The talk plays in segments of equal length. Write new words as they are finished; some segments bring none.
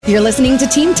You're listening to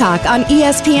Team Talk on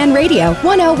ESPN Radio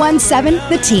 1017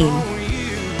 The Team.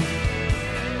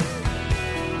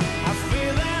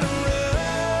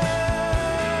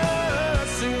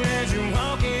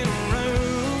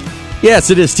 Yes,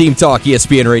 it is Team Talk,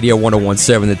 ESPN Radio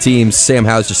 1017 The Team. Sam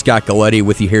Hauser, Scott Galletti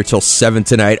with you here till 7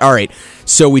 tonight. All right,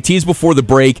 so we teased before the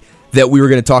break that we were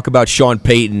going to talk about Sean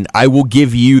Payton. I will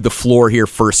give you the floor here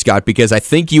first, Scott, because I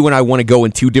think you and I want to go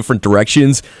in two different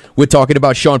directions with talking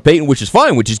about Sean Payton, which is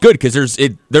fine, which is good, because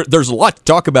there's a lot to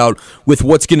talk about with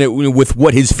with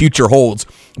what his future holds.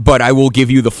 But I will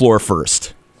give you the floor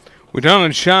first. We're done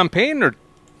on Sean Payton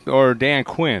or Dan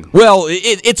Quinn? Well,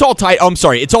 it's all tied. I'm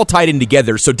sorry, it's all tied in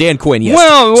together. So Dan Quinn, yes.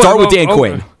 Start with Dan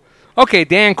Quinn. Okay,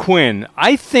 Dan Quinn.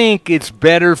 I think it's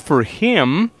better for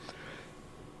him,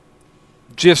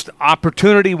 just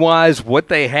opportunity-wise, what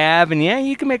they have. And, yeah,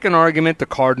 you can make an argument the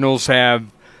Cardinals have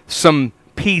some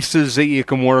pieces that you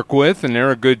can work with, and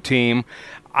they're a good team.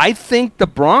 I think the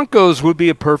Broncos would be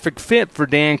a perfect fit for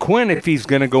Dan Quinn if he's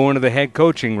going to go into the head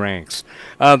coaching ranks.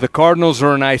 The Cardinals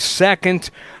are a nice second.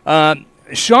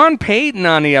 Sean Payton,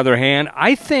 on the other hand,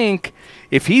 I think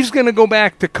if he's going to go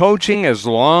back to coaching, as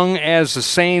long as the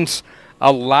Saints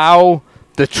allow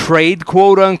the trade,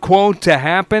 quote-unquote, to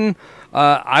happen,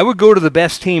 I would go to the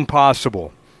best team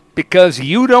possible, because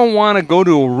you don't want to go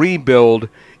to a rebuild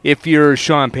if you're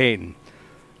Sean Payton.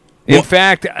 In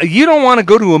fact, you don't want to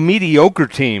go to a mediocre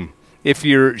team if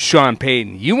you're Sean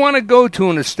Payton. You want to go to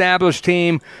an established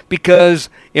team because,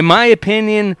 in my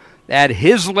opinion, at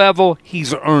his level,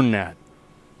 he's earned that.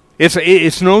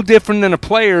 It's no different than a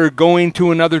player going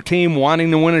to another team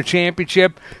wanting to win a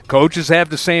championship. Coaches have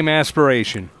the same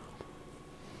aspiration.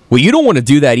 Well, you don't want to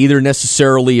do that either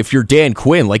necessarily if you're Dan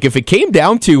Quinn. Like, if it came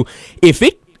down to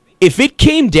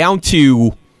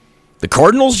the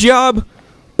Cardinals job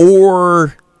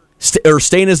or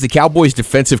staying as the Cowboys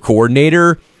defensive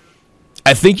coordinator,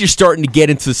 I think you're starting to get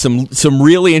into some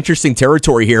really interesting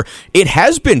territory here. It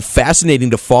has been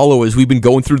fascinating to follow as we've been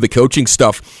going through the coaching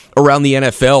stuff around the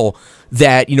NFL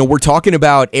that, we're talking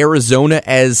about Arizona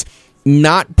as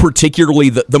not particularly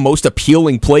the most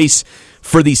appealing place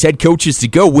for these head coaches to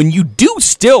go. When you do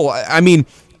still,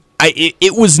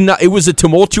 it was a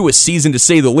tumultuous season to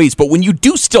say the least, but when you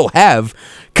do still have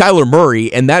Kyler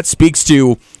Murray, and that speaks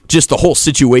to just the whole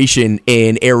situation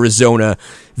in Arizona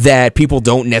that people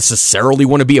don't necessarily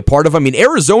want to be a part of.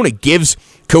 Arizona gives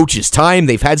coaches time.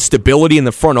 They've had stability in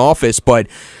the front office, but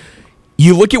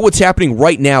you look at what's happening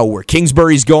right now where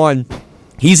Kingsbury's gone.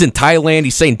 He's in Thailand.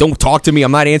 He's saying, don't talk to me.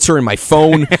 I'm not answering my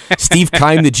phone. Steve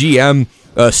Keim, the GM,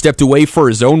 stepped away for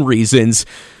his own reasons.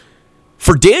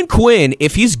 For Dan Quinn,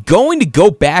 if he's going to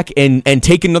go back and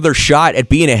take another shot at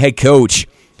being a head coach,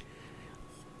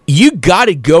 you got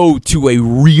to go to a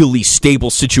really stable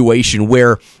situation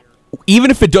where even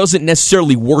if it doesn't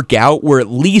necessarily work out, where at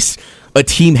least a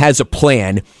team has a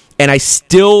plan. And I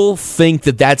still think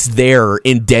that that's there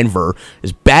in Denver.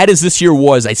 As bad as this year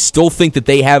was, I still think that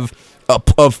they have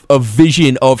a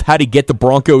vision of how to get the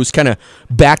Broncos kind of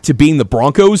back to being the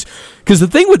Broncos. Because the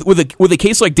thing with a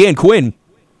case like Dan Quinn,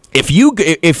 if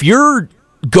you're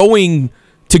going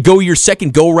to go your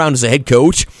second go around as a head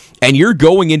coach and you're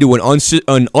going into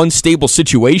an unstable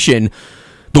situation,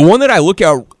 the one that I look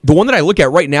at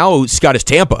right now, Scott, is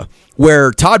Tampa,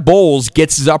 where Todd Bowles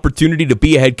gets his opportunity to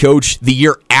be a head coach the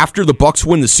year after the Bucs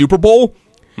win the Super Bowl,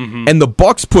 and the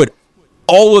Bucs put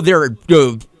all of their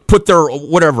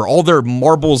all their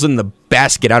marbles in the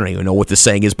basket. I don't even know what the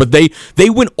saying is, but they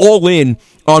went all in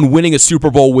on winning a Super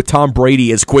Bowl with Tom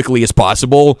Brady as quickly as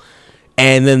possible.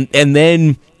 And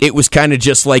then it was kind of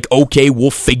just like, okay,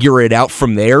 we'll figure it out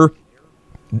from there.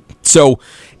 So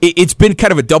it's been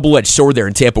kind of a double-edged sword there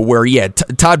in Tampa where,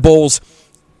 Todd Bowles,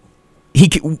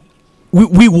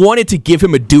 we wanted to give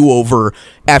him a do-over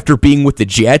after being with the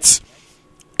Jets,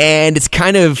 and it's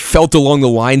kind of felt along the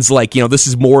lines like, this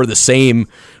is more of the same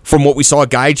from what we saw. A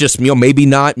guy just, maybe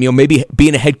not, maybe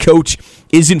being a head coach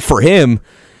isn't for him.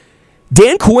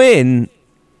 Dan Quinn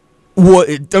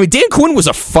was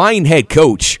a fine head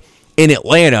coach in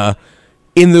Atlanta.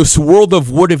 In this world of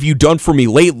what have you done for me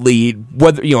lately,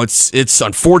 whether it's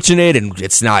unfortunate and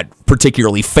it's not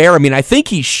particularly fair. I think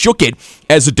he shook it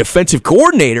as a defensive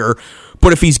coordinator,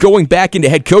 but if he's going back into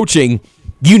head coaching,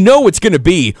 it's going to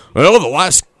be, the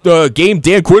last game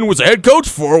Dan Quinn was a head coach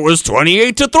for was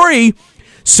 28-3.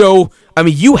 So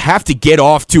you have to get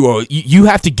on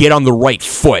the right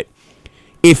foot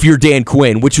if you're Dan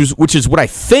Quinn, which is what I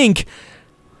think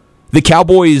the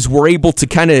Cowboys were able to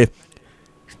kind of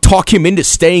talk him into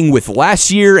staying with last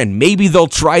year, and maybe they'll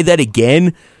try that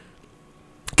again.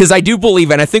 Because I do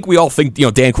believe, and I think we all think,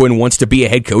 Dan Quinn wants to be a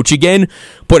head coach again,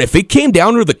 but if it came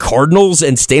down to the Cardinals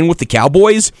and staying with the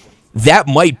Cowboys, that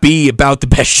might be about the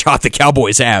best shot the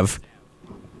Cowboys have.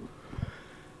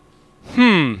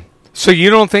 So you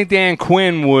don't think Dan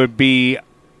Quinn would be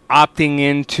opting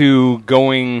into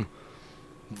going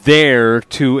there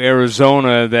to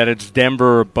Arizona, that it's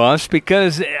Denver or bust?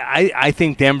 Because I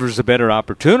think Denver's a better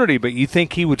opportunity, but you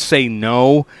think he would say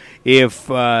no if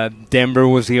Denver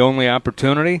was the only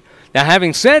opportunity? Now,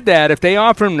 having said that, if they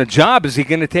offer him the job, is he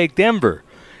going to take Denver?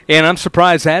 And I'm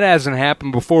surprised that hasn't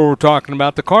happened before we're talking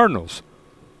about the Cardinals.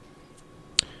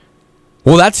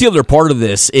 Well, that's the other part of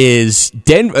this is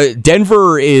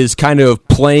Denver is kind of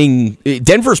playing.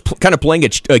 Denver's kind of playing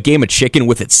a game of chicken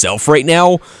with itself right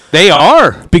now. They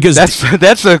are, because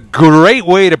that's a great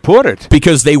way to put it.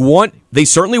 Because they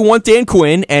certainly want Dan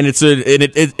Quinn, and it's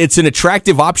an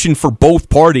attractive option for both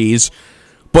parties.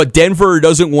 But Denver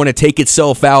doesn't want to take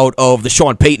itself out of the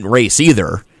Sean Payton race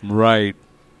either. Right.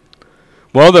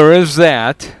 Well, there is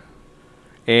that.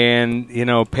 And,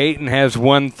 Payton has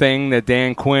one thing that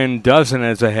Dan Quinn doesn't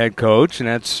as a head coach, and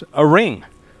that's a ring.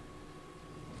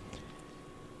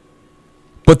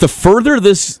 But the further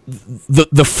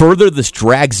this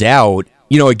drags out,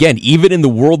 again, even in the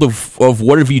world of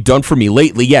what have you done for me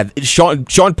lately, yeah,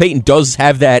 Sean Payton does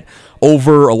have that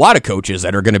over a lot of coaches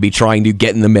that are going to be trying to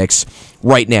get in the mix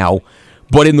right now.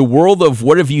 But in the world of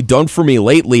what have you done for me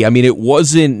lately, I mean, it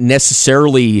wasn't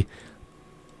necessarily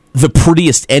the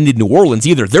prettiest end in New Orleans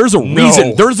either. There's a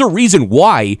reason. There's a reason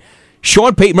why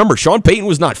Sean Payton. Remember, Sean Payton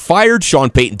was not fired. Sean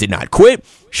Payton did not quit.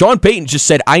 Sean Payton just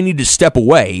said, "I need to step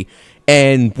away,"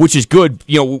 and which is good.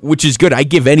 Which is good. I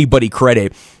give anybody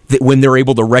credit that when they're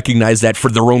able to recognize that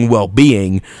for their own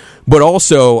well-being. But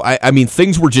also, I mean,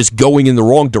 things were just going in the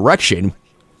wrong direction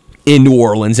in New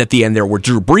Orleans at the end there, where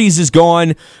Drew Brees is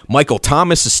gone. Michael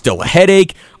Thomas is still a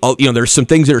headache. There's some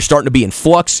things that are starting to be in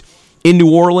flux in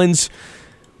New Orleans.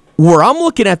 Where I'm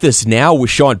looking at this now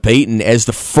with Sean Payton, as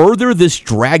the further this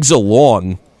drags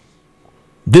along,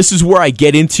 this is where I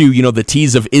get into, the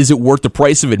tease of, is it worth the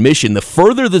price of admission? The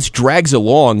further this drags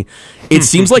along, it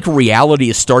seems like reality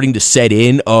is starting to set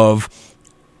in of,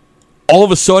 all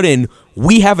of a sudden,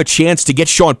 we have a chance to get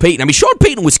Sean Payton. I mean, Sean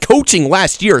Payton was coaching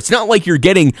last year. It's not like you're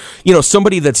getting,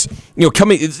 somebody that's,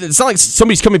 coming. It's not like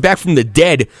somebody's coming back from the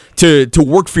dead to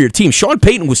work for your team. Sean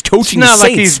Payton was coaching the Saints. It's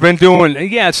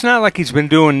not like he's been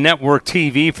doing network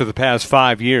TV for the past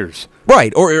 5 years.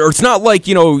 Right, or it's not like,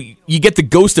 you get the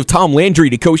ghost of Tom Landry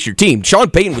to coach your team. Sean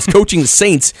Payton was coaching the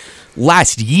Saints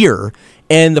last year,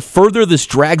 and the further this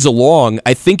drags along,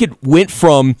 I think it went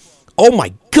from, oh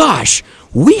my gosh,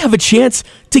 we have a chance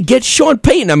to get Sean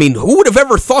Payton. I mean, who would have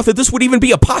ever thought that this would even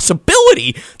be a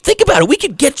possibility? Think about it. We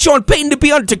could get Sean Payton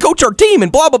to coach our team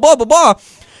and blah, blah, blah, blah, blah.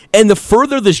 And the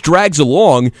further this drags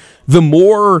along, the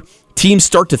more teams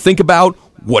start to think about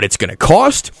what it's going to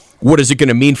cost. What is it going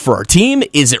to mean for our team?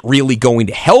 Is it really going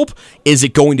to help? Is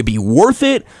it going to be worth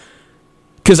it?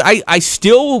 Because I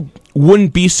still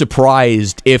wouldn't be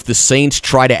surprised if the Saints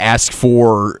try to ask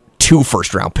for 2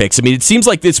 first-round picks. I mean, it seems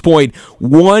like at this point,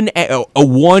 a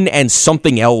one and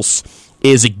something else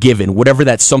is a given. Whatever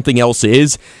that something else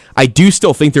is, I do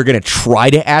still think they're going to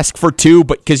try to ask for 2,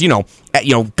 but because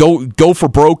go for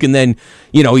broke, and then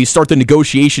you start the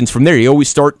negotiations from there. You always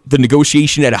start the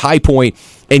negotiation at a high point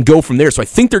and go from there. So I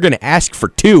think they're going to ask for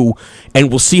 2, and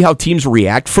we'll see how teams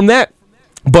react from that.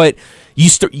 But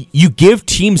you give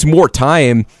teams more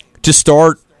time to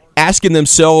start asking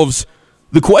themselves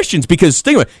the questions, because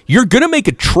think about it, you're going to make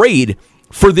a trade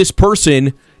for this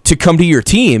person to come to your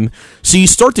team, so you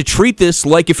start to treat this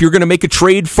like if you're going to make a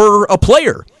trade for a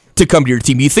player to come to your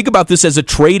team. You think about this as a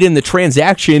trade in the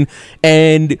transaction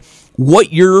and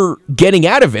what you're getting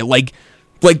out of it. Let's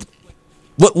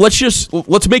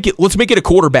make it a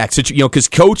quarterback situation, because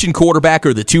coach and quarterback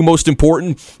are the 2 most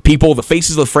important people, the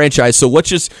faces of the franchise. So let's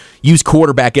just use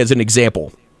quarterback as an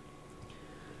example.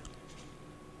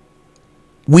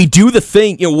 We do the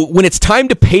thing, when it's time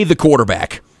to pay the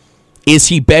quarterback, is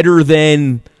he better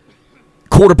than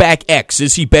quarterback X?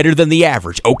 Is he better than the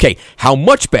average? Okay, how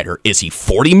much better? Is he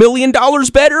 $40 million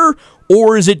better?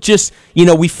 Or is it just,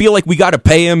 we feel like we got to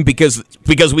pay him because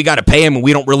we got to pay him and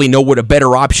we don't really know what a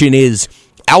better option is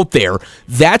out there?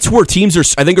 That's where teams are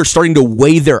starting to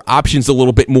weigh their options a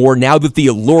little bit more now that the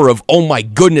allure of, oh my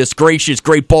goodness gracious,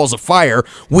 great balls of fire,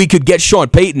 we could get Sean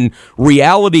Payton.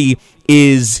 Reality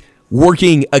is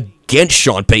working against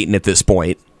Sean Payton at this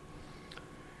point.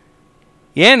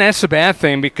 Yeah, and that's a bad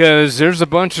thing, because there's a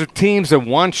bunch of teams that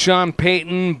want Sean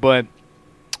Payton, but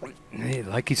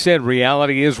like you said,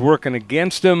 reality is working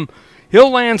against him. he'll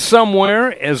land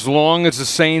somewhere as long as the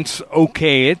Saints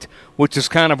okay it, which is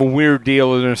kind of a weird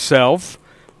deal in itself,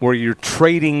 where you're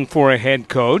trading for a head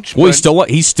coach. Well,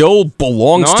 he still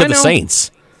belongs to the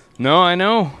Saints. No, I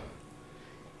know.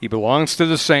 He belongs to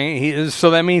the Saints,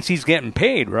 so that means he's getting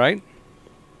paid, right?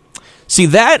 See,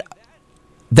 that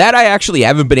I actually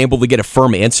haven't been able to get a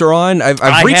firm answer on.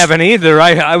 I haven't either.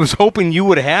 I was hoping you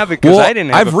would have it because I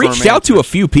didn't have I've reached out to a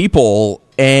few people,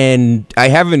 and I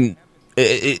haven't.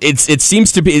 It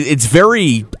seems to be. It's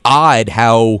very odd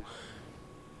how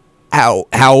I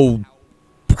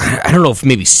don't know if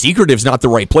maybe secretive's not the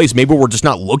right place. Maybe we're just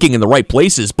not looking in the right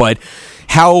places, but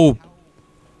how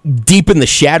deep in the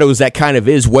shadows that kind of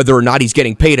is, whether or not he's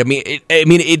getting paid.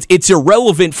 It's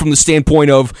irrelevant from the standpoint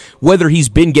of whether he's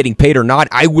been getting paid or not.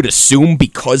 I would assume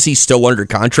because he's still under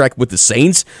contract with the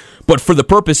Saints, but for the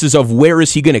purposes of where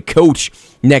is he going to coach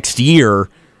next year,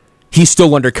 he's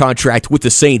still under contract with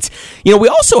the Saints. We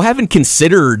also haven't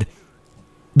considered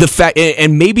the fact,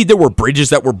 and maybe there were bridges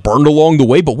that were burned along the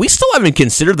way, but we still haven't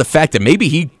considered the fact that maybe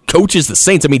he coaches the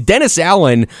Saints. Dennis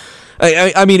Allen,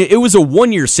 it was a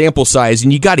 1-year sample size,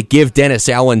 and you got to give Dennis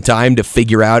Allen time to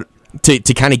figure out,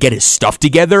 to kind of get his stuff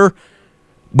together.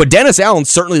 But Dennis Allen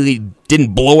certainly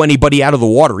didn't blow anybody out of the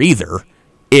water either,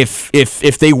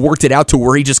 if they worked it out to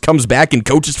where he just comes back and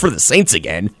coaches for the Saints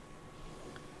again.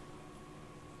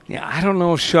 Yeah, I don't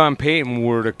know if Sean Payton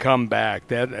were to come back.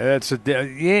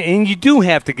 And you do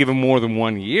have to give him more than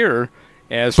 1 year.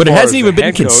 But it hasn't even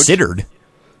been considered.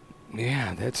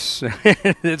 Yeah, that's.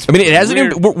 It hasn't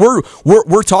even.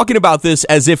 We're talking about this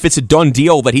as if it's a done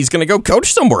deal that he's going to go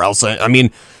coach somewhere else. I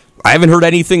haven't heard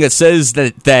anything that says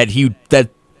that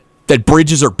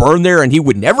bridges are burned there and he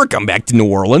would never come back to New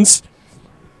Orleans.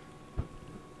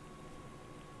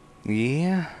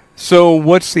 Yeah. So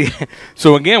what's the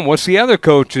other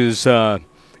coach's?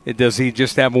 Does he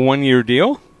just have a 1-year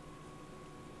deal?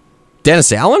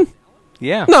 Dennis Allen?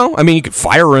 Yeah. No, you could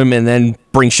fire him and then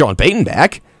bring Sean Payton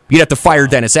back. You'd have to fire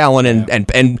Dennis Allen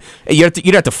and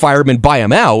you'd have to fire him and buy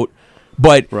him out.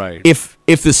 But right. if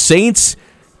the Saints,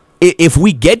 if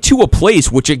we get to a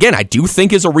place, which again I do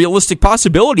think is a realistic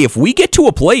possibility, if we get to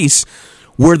a place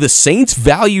where the Saints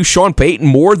value Sean Payton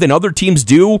more than other teams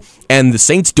do, and the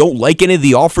Saints don't like any of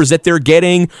the offers that they're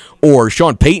getting, or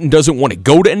Sean Payton doesn't want to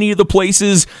go to any of the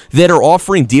places that are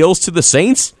offering deals to the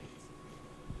Saints,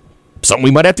 something we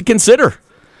might have to consider.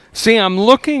 See, I'm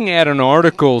looking at an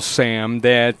article, Sam,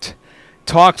 that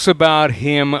talks about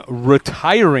him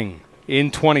retiring in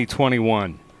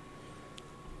 2021.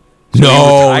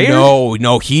 So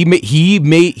No. He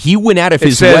went out of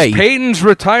his way. It says Payton's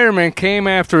retirement came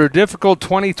after a difficult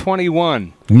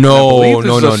 2021. No.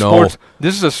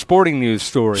 This is a sporting news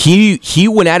story. He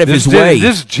went out of his way.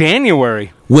 This is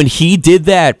January. When he did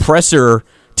that presser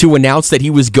to announce that he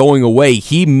was going away,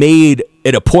 he made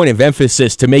it a point of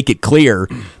emphasis to make it clear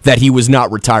that he was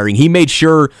not retiring. He made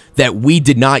sure that we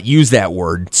did not use that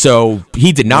word. So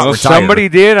he did not retire. Somebody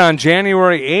did on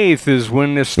January 8th is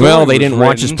when this story Well, they didn't was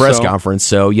watch his press conference,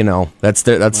 so that's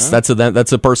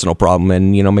a personal problem,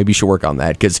 and maybe you should work on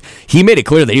that because he made it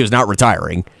clear that he was not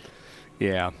retiring.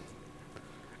 Yeah.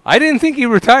 I didn't think he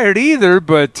retired either,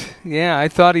 but yeah, I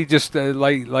thought he just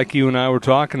like you and I were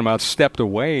talking about stepped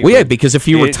away. Well, yeah, because if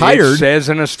he retired, it says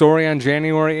in a story on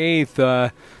January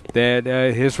 8th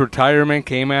that his retirement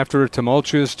came after a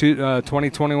tumultuous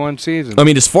 2021 season.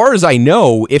 As far as I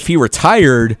know, if he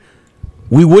retired,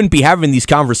 we wouldn't be having these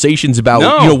conversations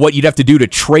about what you'd have to do to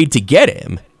trade to get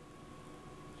him.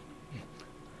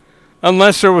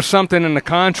 Unless there was something in the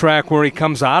contract where he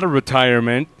comes out of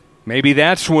retirement, maybe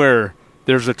that's where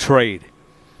there's a trade.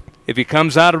 If he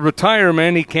comes out of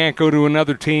retirement, he can't go to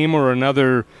another team or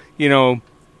another, divisional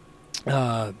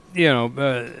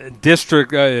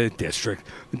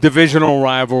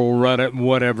rival,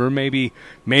 whatever. Maybe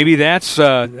that's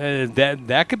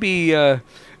that could be a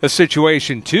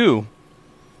situation too,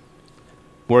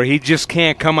 where he just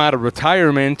can't come out of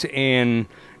retirement and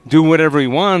do whatever he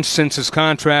wants since his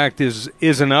contract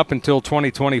isn't up until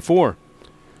 2024.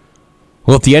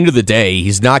 Well, at the end of the day,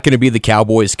 he's not going to be the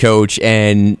Cowboys coach,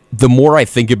 and the more I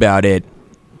think about it,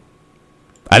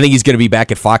 I think he's going to be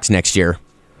back at Fox next year.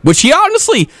 Which he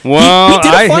honestly,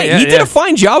 he did a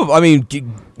fine job.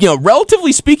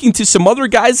 Relatively speaking to some other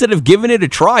guys that have given it a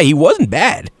try, he wasn't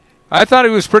bad. I thought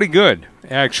he was pretty good,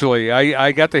 actually.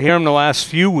 I got to hear him the last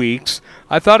few weeks.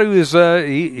 I thought he was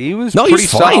pretty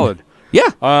solid.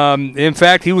 Yeah. In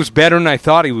fact, he was better than I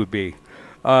thought he would be.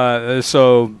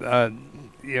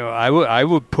 I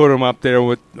would put him up there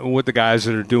with the guys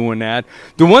that are doing that.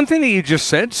 The one thing that you just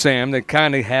said, Sam, that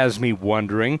kind of has me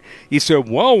wondering, you said,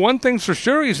 well, one thing's for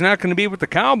sure, he's not going to be with the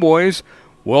Cowboys.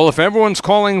 Well, if everyone's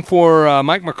calling for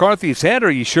Mike McCarthy's head,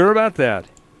 are you sure about that?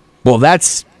 Well,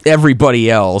 that's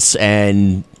everybody else,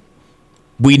 and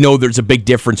we know there's a big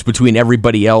difference between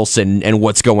everybody else and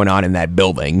what's going on in that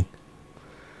building.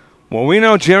 Well, we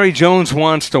know Jerry Jones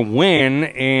wants to win,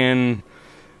 and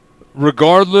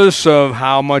regardless of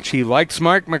how much he likes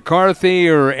Mike McCarthy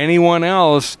or anyone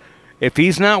else, if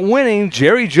he's not winning,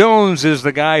 Jerry Jones is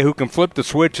the guy who can flip the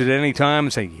switch at any time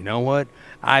and say, you know what?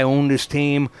 I own this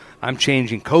team. I'm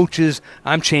changing coaches.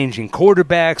 I'm changing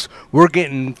quarterbacks. We're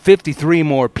getting 53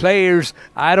 more players.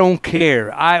 I don't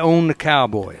care. I own the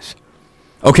Cowboys.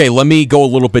 Okay, let me go a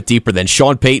little bit deeper then.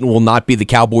 Sean Payton will not be the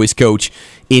Cowboys coach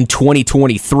in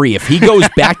 2023. If he goes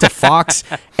back to Fox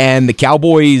and the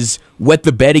Cowboys wet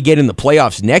the bed again in the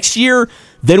playoffs next year,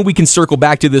 then we can circle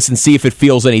back to this and see if it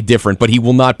feels any different. But he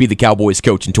will not be the Cowboys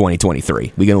coach in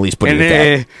 2023. We can at least put it at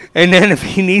that. And then if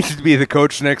he needs to be the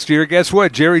coach next year, guess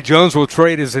what? Jerry Jones will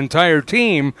trade his entire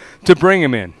team to bring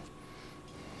him in.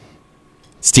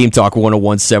 It's Team Talk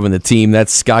 101.7 The Team.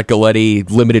 That's Scott Galletti,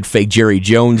 limited fake Jerry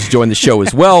Jones, joined the show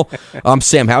as well. I'm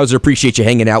Sam Hauser. Appreciate you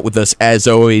hanging out with us as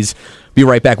always. Be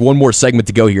right back. One more segment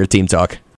to go here at Team Talk.